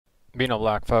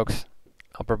Beanoblack, folks.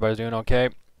 Hope everybody's doing okay.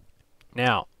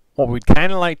 Now, what we'd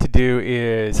kind of like to do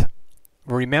is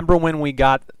remember when we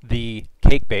got the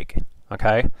cake bake,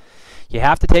 okay? You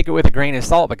have to take it with a grain of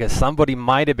salt because somebody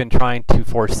might have been trying to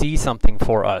foresee something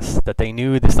for us, that they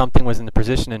knew that something was in the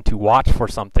position and to watch for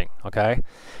something, okay?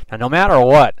 Now, no matter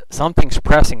what, something's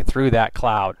pressing through that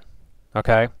cloud,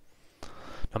 okay?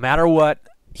 No matter what,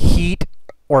 heat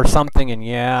or something, and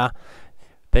yeah,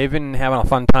 they've been having a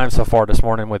fun time so far this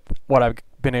morning with what I've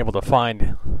been able to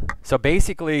find. So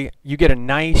basically, you get a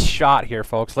nice shot here,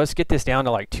 folks. Let's get this down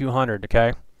to like 200,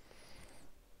 okay?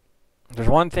 There's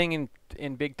one thing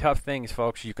in big tough things,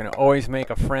 folks. You can always make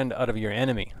a friend out of your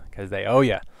enemy because they owe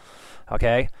you,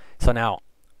 okay? So now,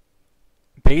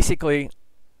 basically,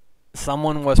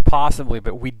 someone was possibly,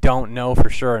 but we don't know for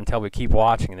sure until we keep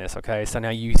watching this, okay? So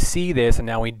now you see this, and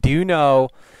now we do know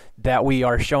that we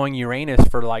are showing Uranus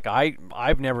for, like,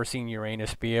 I've never seen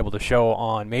Uranus be able to show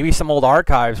on maybe some old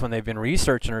archives when they've been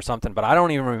researching or something, but I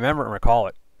don't even remember and recall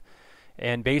it.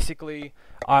 And basically,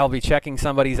 I'll be checking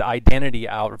somebody's identity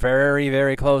out very,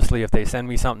 very closely if they send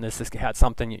me something. This had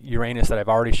something Uranus that I've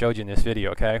already showed you in this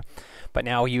video, okay? But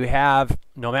now you have,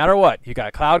 no matter what, you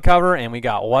got cloud cover and we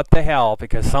got what the hell,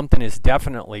 because something is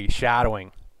definitely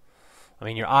shadowing. I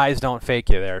mean, your eyes don't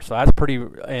fake you there. So that's pretty,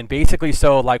 and basically,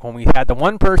 so like when we had the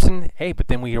one person, hey, but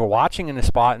then we were watching in a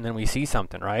spot and then we see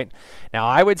something, right? Now,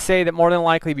 I would say that more than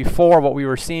likely before what we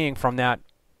were seeing from that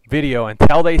video,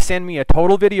 until they send me a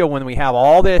total video when we have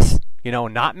all this, you know,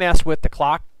 not mess with the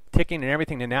clock ticking and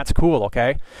everything, then that's cool,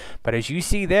 okay? But as you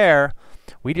see there,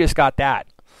 we just got that.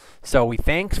 So we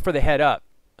thanks for the head up,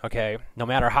 okay? No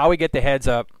matter how we get the heads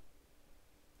up,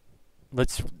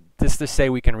 let's just say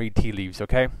we can read tea leaves,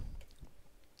 okay?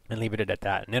 And leave it at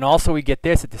that. And then also we get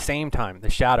this at the same time, the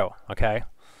shadow, okay?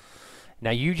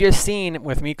 Now you just seen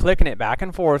with me clicking it back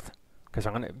and forth, because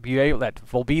I'm going to be able, that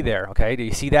will be there, okay? Do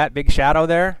you see that big shadow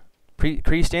there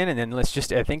creased in? And then let's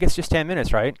just, I think it's just 10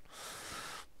 minutes, right?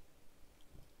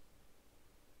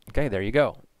 Okay, there you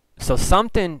go. So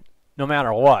something, no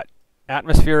matter what,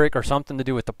 atmospheric or something to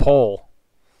do with the pole,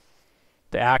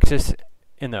 the axis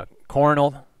in the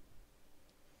coronal,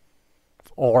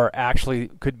 or actually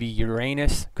could be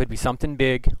Uranus, could be something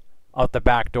big out the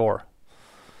back door.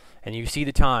 And you see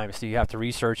the time, so you have to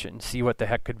research it and see what the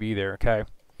heck could be there, okay?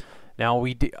 Now,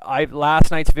 last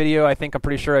night's video, I think I'm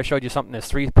pretty sure I showed you something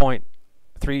that's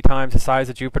 3.3 times the size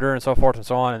of Jupiter and so forth and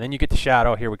so on. And then you get the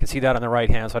shadow here. We can see that on the right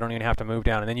hand, so I don't even have to move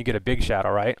down. And then you get a big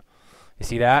shadow, right? You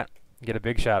see that? You get a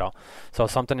big shadow. So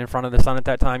something in front of the sun at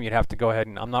that time, you'd have to go ahead,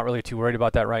 and I'm not really too worried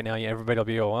about that right now. Everybody will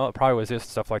be, oh, well, it probably was this,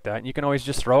 stuff like that. And you can always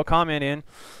just throw a comment in,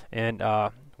 and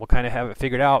we'll kind of have it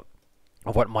figured out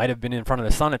of what might have been in front of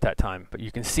the sun at that time. But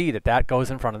you can see that that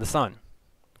goes in front of the sun,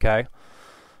 okay?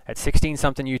 At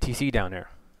 16-something UTC down there,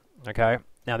 okay?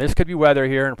 Now, this could be weather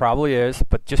here, and probably is,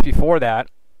 but just before that,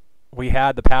 we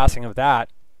had the passing of that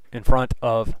in front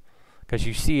of, because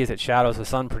you see as it shadows the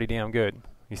sun pretty damn good.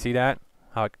 You see that?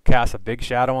 How it casts a big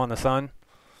shadow on the sun,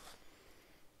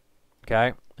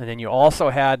 okay? And then you also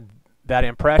had that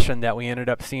impression that we ended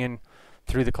up seeing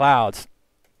through the clouds,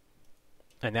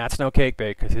 and that's no cake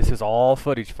bake, because this is all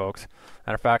footage, folks.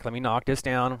 Matter of fact, let me knock this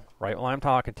down right while I'm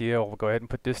talking to you. We'll go ahead and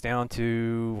put this down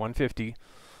to 150.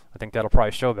 I think that'll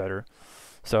probably show better.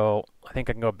 So I think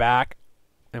I can go back,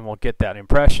 and we'll get that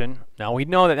impression. Now, we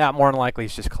know that that more than likely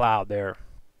is just cloud there,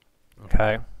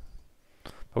 okay?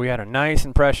 But we had a nice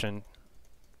impression.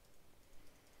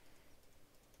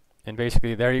 And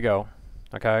basically, there you go,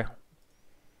 okay?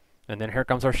 And then here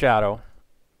comes our shadow.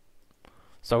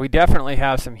 So we definitely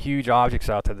have some huge objects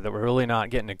out there that we're really not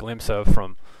getting a glimpse of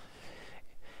from.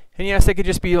 And yes, they could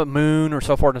just be a moon or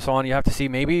so forth and so on. You have to see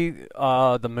maybe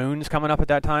the moon's coming up at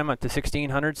that time at the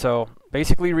 1600. So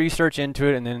basically research into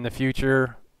it, and then in the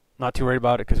future, not too worried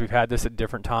about it because we've had this at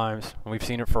different times. And we've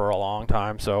seen it for a long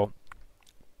time. So,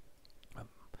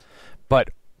 but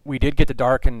we did get the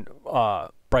dark and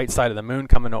bright side of the moon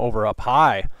coming over up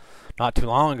high not too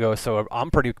long ago. So I'm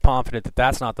pretty confident that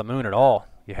that's not the moon at all.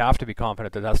 You have to be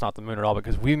confident that that's not the moon at all,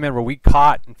 because we remember we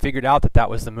caught and figured out that that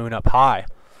was the moon up high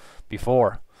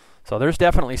before. So there's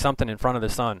definitely something in front of the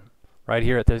sun right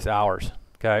here at these hours,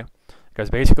 okay? Because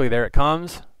basically there it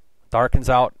comes, darkens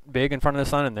out big in front of the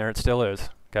sun, and there it still is,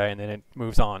 okay? And then it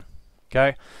moves on, okay?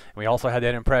 And we also had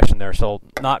that impression there, so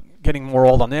not getting more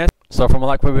old on this. So from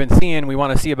like we've been seeing, we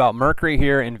want to see about Mercury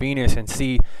here and Venus, and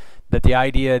see that the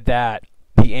idea that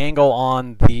the angle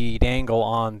on the dangle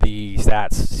on the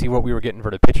stats, see what we were getting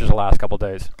for the pictures the last couple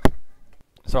days.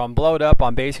 So I'm blowed up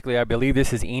on basically, I believe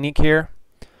this is Enoch here,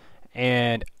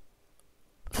 and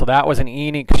so that was an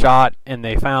Enoch shot, and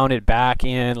they found it back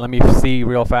in, let me see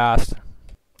real fast.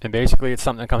 And basically it's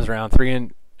something that comes around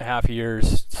 3.5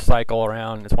 years cycle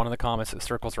around. It's one of the comets that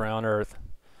circles around Earth.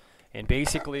 And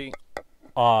basically,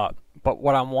 but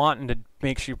what I'm wanting to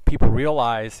make sure people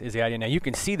realize is the idea. Now you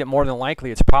can see that more than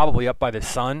likely it's probably up by the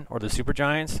sun or the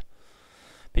supergiants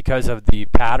because of the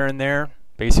pattern there,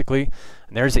 basically.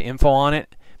 And there's the info on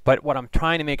it. But what I'm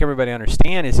trying to make everybody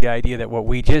understand is the idea that what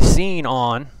we just seen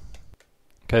on,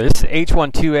 okay, this is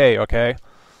H12A, okay?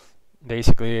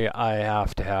 Basically, I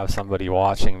have to have somebody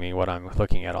watching me what I'm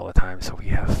looking at all the time so we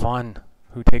have fun.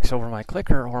 Who takes over my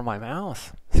clicker or my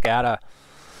mouse? SCADA.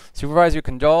 Supervisory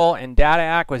control and data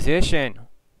acquisition.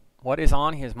 What is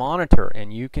on his monitor?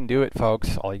 And you can do it,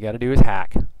 folks. All you got to do is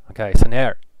hack. Okay, so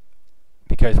there.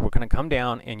 Because we're going to come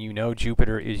down and you know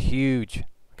Jupiter is huge.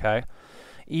 Okay?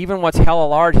 Even what's hella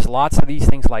large is lots of these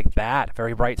things like that.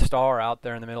 Very bright star out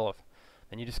there in the middle of.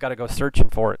 And you just got to go searching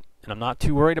for it. And I'm not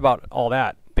too worried about all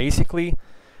that. Basically,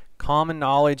 common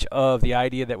knowledge of the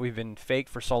idea that we've been fake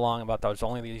for so long about there's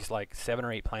only these like 7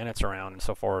 or 8 planets around and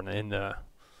so forth in the.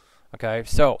 Okay,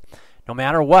 so no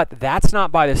matter what, that's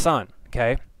not by the sun,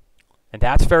 okay? And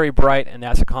that's very bright, and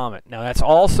that's a comet. Now, that's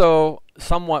also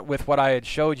somewhat with what I had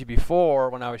showed you before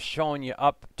when I was showing you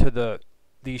up to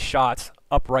these shots,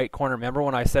 up right corner. Remember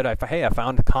when I said, hey, I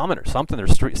found a comet or something?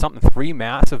 There's three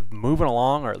massive moving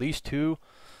along, or at least 2.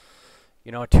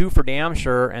 You know, 2 for damn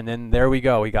sure, and then there we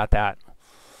go. We got that.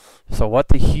 So what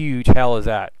the huge hell is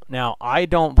that? Now, I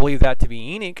don't believe that to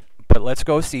be Enoch, but let's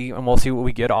go see, and we'll see what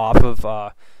we get off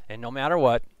of... and no matter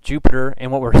what, Jupiter,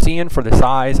 and what we're seeing for the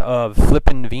size of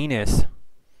flippin' Venus,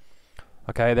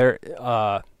 okay, there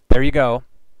you go,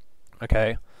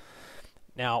 okay.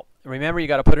 Now, remember, you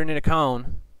got to put it in a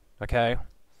cone, okay.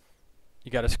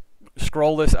 You got to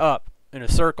scroll this up in a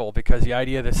circle because the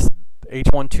idea of this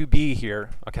H12B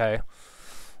here, okay,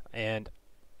 and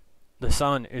the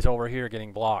sun is over here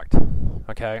getting blocked,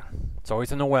 okay. It's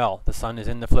always in the well. The sun is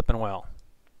in the flippin' well.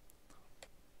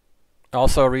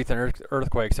 Also, recent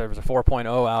earthquakes. There was a 4.0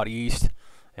 out east,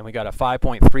 and we got a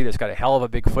 5.3 that's got a hell of a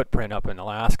big footprint up in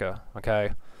Alaska. Okay,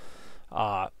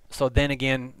 so then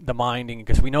again, the minding,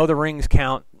 because we know the rings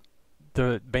count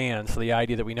the bands, so the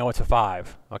idea that we know it's a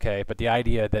 5. Okay, but the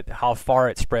idea that how far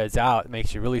it spreads out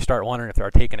makes you really start wondering if they're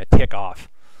taking a tick off,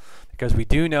 because we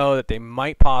do know that they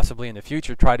might possibly in the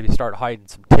future try to start hiding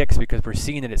some ticks because we're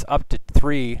seeing that it's up to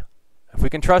 3. If we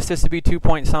can trust this to be 2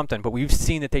 point something, but we've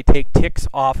seen that they take ticks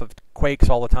off of quakes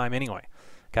all the time anyway.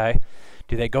 Okay,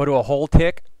 do they go to a whole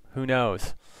tick? Who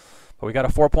knows? But we got a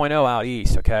 4.0 out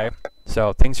east. Okay,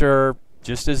 so things are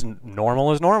just as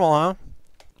normal, huh?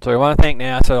 So we want to thank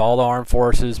NASA, all the armed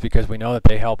forces, because we know that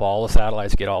they help all the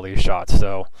satellites get all these shots.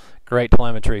 So great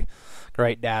telemetry,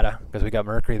 great data, because we got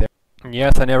Mercury there. And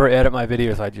yes, I never edit my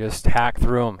videos. I just hack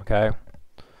through them. Okay.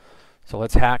 So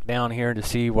let's hack down here to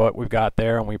see what we've got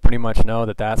there, and we pretty much know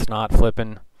that that's not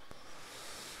flipping.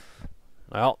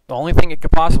 Well, the only thing it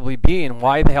could possibly be, and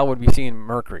why the hell would we see in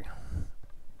Mercury?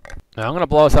 Now, I'm going to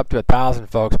blow us up to 1,000,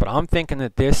 folks, but I'm thinking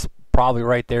that this probably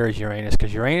right there is Uranus,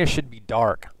 because Uranus should be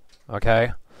dark,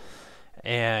 okay?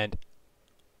 And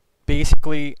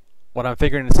basically, what I'm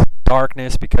figuring is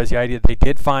darkness, because the idea that they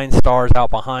did find stars out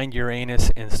behind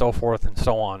Uranus and so forth and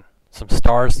so on. Some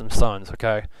stars, some suns,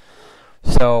 okay?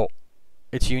 So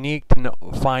it's unique to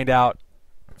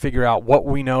figure out what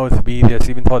we know to be this,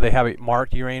 even though they have it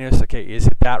marked Uranus. Okay, is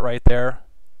it that right there?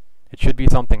 It should be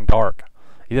something dark.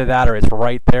 Either that or it's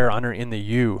right there in the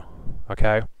U,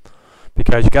 okay?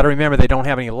 Because you got to remember they don't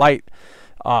have any light.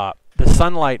 The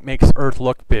sunlight makes Earth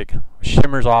look big,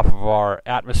 shimmers off of our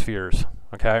atmospheres,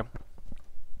 okay,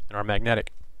 and our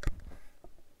magnetic.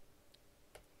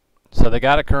 So they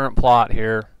got a current plot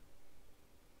here.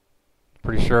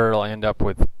 Pretty sure it'll end up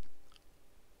with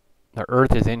the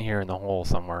Earth is in here in the hole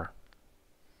somewhere.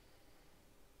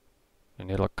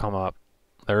 And it'll come up.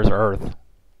 There's Earth.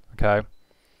 Okay?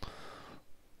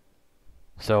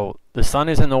 So the sun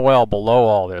is in the well below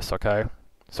all this, okay?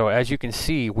 So as you can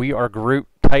see, we are grouped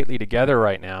tightly together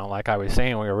right now. Like I was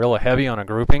saying, we are real heavy on a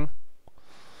grouping.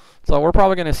 So we're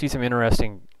probably going to see some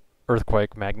interesting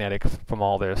earthquake magnetic from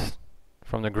all this,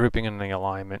 from the grouping and the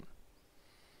alignment.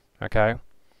 Okay?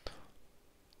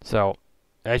 So,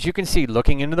 as you can see,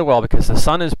 looking into the well, because the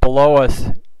sun is below us,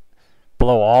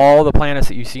 below all the planets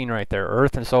that you've seen right there,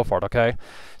 Earth and so forth, okay?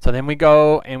 So then we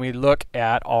go and we look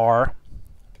at our,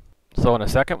 so in a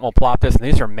second we'll plot this, and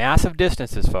these are massive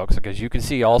distances, folks, because you can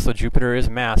see also Jupiter is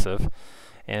massive,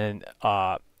 and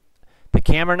the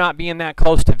camera not being that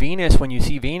close to Venus, when you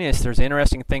see Venus, there's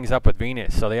interesting things up with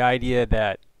Venus. So the idea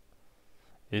that,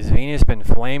 is Venus been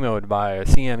flamoed by a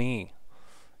CME?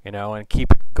 you know, and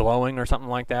keep it glowing or something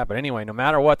like that. But anyway, no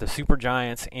matter what, the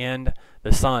supergiants and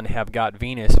the sun have got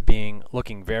Venus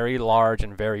looking very large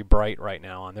and very bright right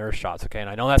now on their shots. Okay, and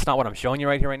I know that's not what I'm showing you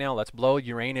right here right now. Let's blow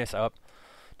Uranus up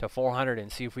to 400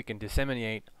 and see if we can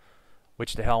disseminate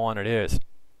which the hell one it is.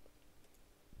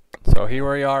 So here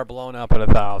we are, blown up at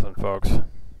 1,000, folks.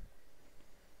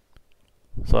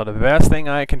 So the best thing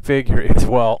I can figure is,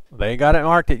 well, they got it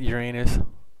marked at Uranus.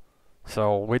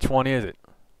 So which one is it?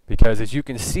 Because as you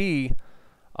can see,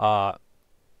 you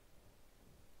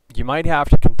might have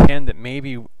to contend that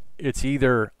maybe it's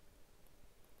either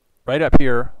right up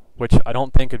here, which I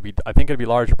don't think it'd be. I think it'd be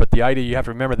larger. But the idea, you have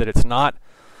to remember that it's not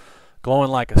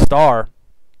glowing like a star.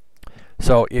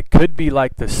 So it could be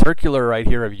like the circular right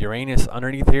here of Uranus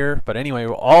underneath here. But anyway,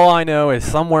 all I know is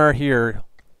somewhere here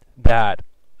that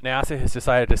NASA has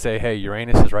decided to say, hey,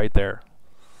 Uranus is right there.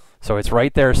 So it's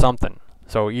right there something.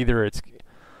 So either it's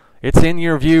in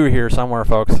your view here somewhere,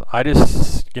 folks. I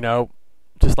just, you know,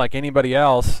 just like anybody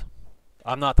else,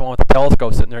 I'm not the one with the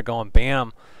telescope sitting there going,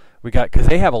 bam. Because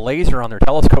they have a laser on their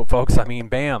telescope, folks. I mean,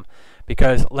 bam.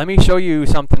 Because let me show you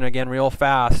something again real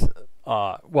fast.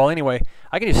 Well, anyway,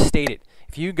 I can just state it.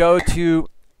 If you go to,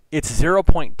 it's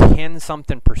 0.10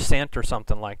 something percent or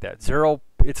something like that.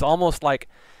 It's almost like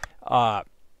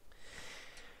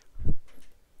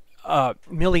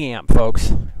milliamp,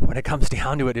 folks, when it comes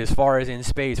down to it, as far as in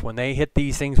space. When they hit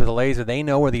these things with a laser, they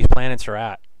know where these planets are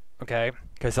at, okay?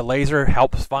 Because the laser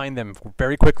helps find them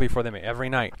very quickly for them every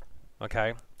night,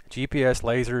 okay? GPS,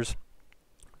 lasers,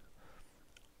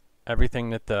 everything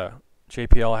that the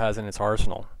JPL has in its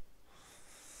arsenal.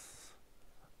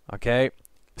 Okay,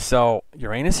 so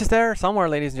Uranus is there somewhere,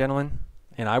 ladies and gentlemen,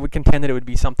 and I would contend that it would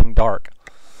be something dark.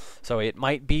 So it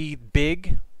might be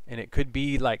big, and it could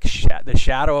be like the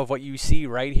shadow of what you see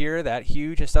right here, that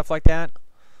huge and stuff like that.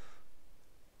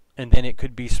 And then it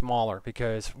could be smaller,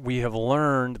 because we have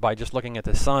learned by just looking at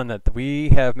the sun that we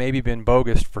have maybe been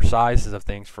bogus for sizes of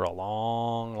things for a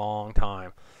long, long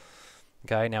time.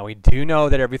 Okay, now we do know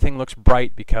that everything looks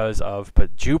bright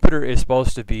but Jupiter is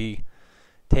supposed to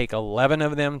take 11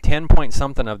 of them, 10 point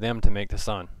something of them to make the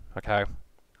sun. Okay,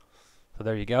 so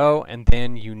there you go. And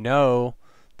then you know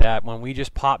that when we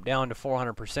just pop down to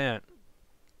 400%,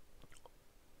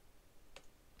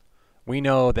 we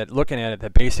know that looking at it,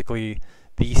 that basically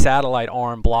the satellite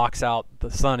arm blocks out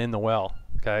the sun in the well,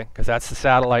 okay? Because that's the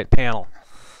satellite panel,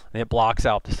 and it blocks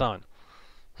out the sun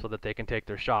so that they can take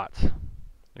their shots,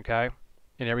 okay?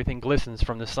 And everything glistens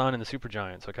from the sun and the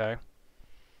supergiants, okay?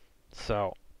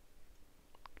 So,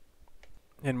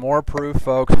 and more proof,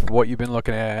 folks, of what you've been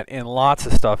looking at, and lots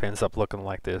of stuff ends up looking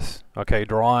like this, okay?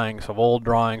 Old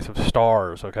drawings of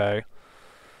stars, okay?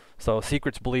 So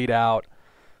secrets bleed out,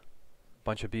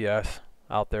 bunch of BS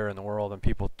out there in the world, and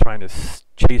people trying to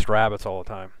chase rabbits all the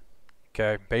time.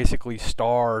 Okay, basically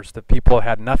stars that people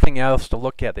had nothing else to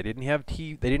look at. They didn't have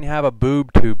they didn't have a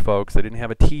boob tube, folks. They didn't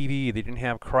have a TV. They didn't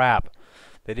have crap.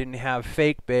 They didn't have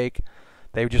fake bake.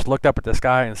 They just looked up at the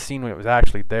sky and seen when it was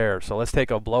actually there. So let's take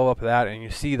a blow up of that, and you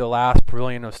see the last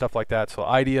brilliant of stuff like that. So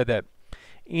idea that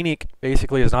Enoch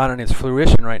basically is not in its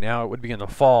fruition right now. It would be in the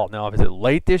fall. Now, is it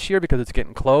late this year because it's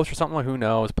getting close or something? Who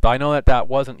knows? But I know that that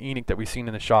wasn't Enoch that we've seen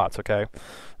in the shots, okay?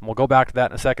 And we'll go back to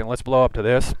that in a second. Let's blow up to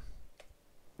this.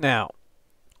 Now,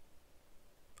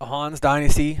 Han's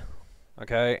Dynasty,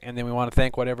 okay? And then we want to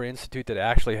thank whatever institute that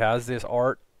actually has this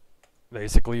art.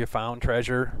 Basically, a found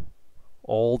treasure,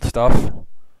 old stuff,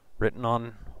 written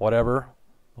on whatever.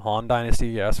 Han Dynasty,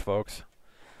 yes, folks.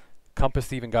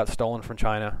 Compass even got stolen from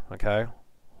China, okay?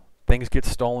 Things get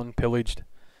stolen, pillaged.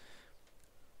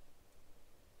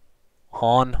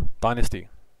 Han Dynasty,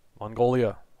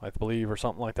 Mongolia, I believe, or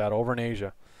something like that, over in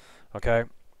Asia, okay?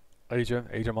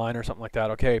 Asia Minor, something like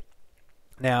that, okay?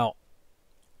 Now,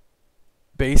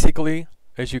 basically,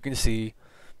 as you can see,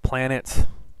 planets,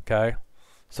 okay?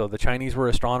 So the Chinese were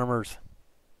astronomers,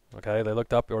 okay? They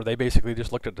looked up, or they basically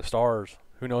just looked at the stars.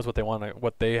 Who knows what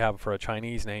they have for a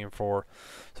Chinese name for?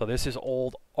 So this is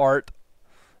old art.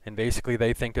 And basically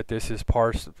they think that this is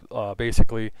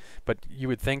basically, but you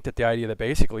would think that the idea that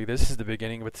basically this is the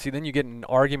beginning, but see, then you get in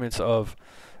arguments of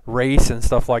race and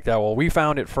stuff like that. Well, we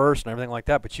found it first and everything like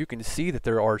that, but you can see that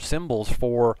there are symbols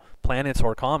for planets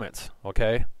or comets,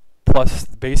 okay? Plus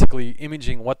basically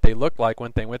imaging what they look like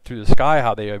when they went through the sky,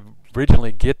 how they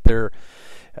originally get their,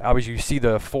 as you see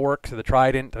the fork, the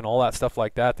trident, and all that stuff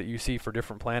like that you see for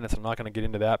different planets. I'm not going to get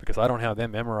into that because I don't have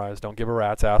them memorized. Don't give a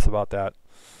rat's ass about that.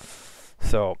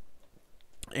 So,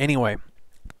 anyway,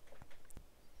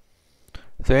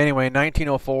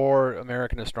 1904,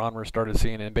 American astronomers started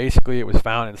seeing it, and basically it was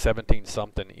found in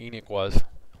 17-something.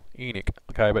 Enoch,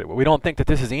 okay, but we don't think that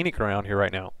this is Enoch around here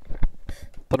right now.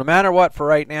 So no matter what, for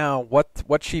right now,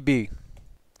 what she be?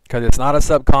 Because it's not a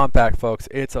subcompact, folks.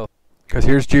 It's a. Because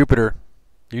here's Jupiter.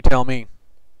 You tell me.